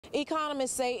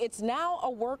Economists say it's now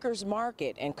a workers'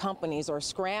 market and companies are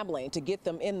scrambling to get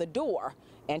them in the door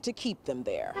and to keep them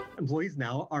there. Employees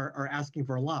now are asking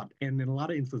for a lot, and in a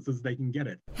lot of instances they can get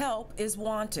it. Help is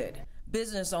wanted.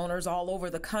 Business owners all over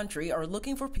the country are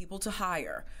looking for people to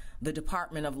hire. The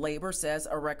Department of Labor says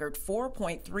a record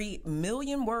 4.3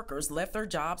 million workers left their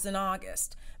jobs in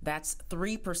August. That's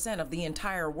 3% of the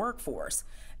entire workforce.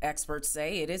 Experts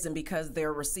say it isn't because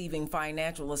they're receiving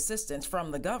financial assistance from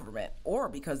the government or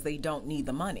because they don't need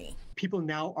the money. People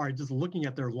now are just looking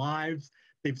at their lives.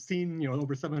 They've seen,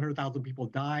 over 700,000 people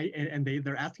die, and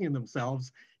they're asking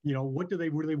themselves, what do they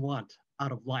really want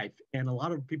out of life? And a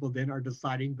lot of people then are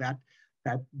deciding that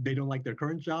they don't like their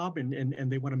current job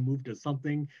and they want to move to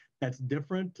something that's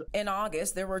different. In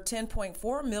August, there were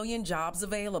 10.4 million jobs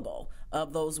available.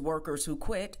 Of those workers who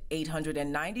quit,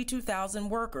 892,000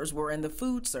 workers were in the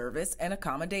food service and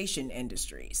accommodation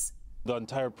industries. The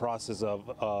entire process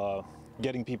of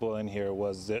getting people in here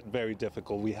was very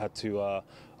difficult. We had to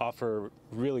offer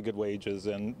really good wages,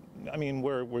 and I mean,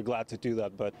 we're glad to do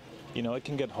that, but it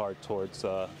can get hard towards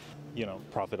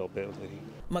profitability.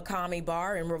 Makami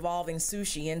Bar and Revolving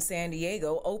Sushi in San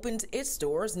Diego opened its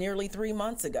doors nearly 3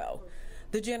 months ago.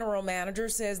 The general manager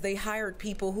says they hired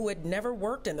people who had never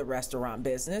worked in the restaurant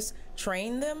business,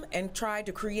 trained them, and tried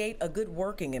to create a good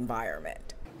working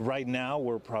environment. Right now,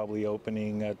 we're probably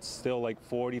opening at still like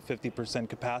 40–50%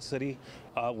 capacity.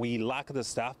 We lack the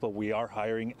staff, but we are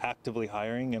actively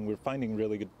hiring, and we're finding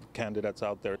really good candidates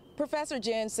out there. Professor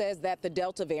Jen says that the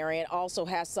Delta variant also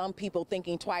has some people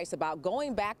thinking twice about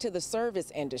going back to the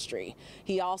service industry.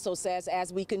 He also says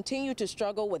as we continue to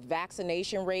struggle with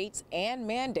vaccination rates and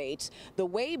mandates, the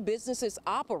way businesses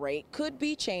operate could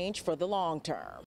be changed for the long term.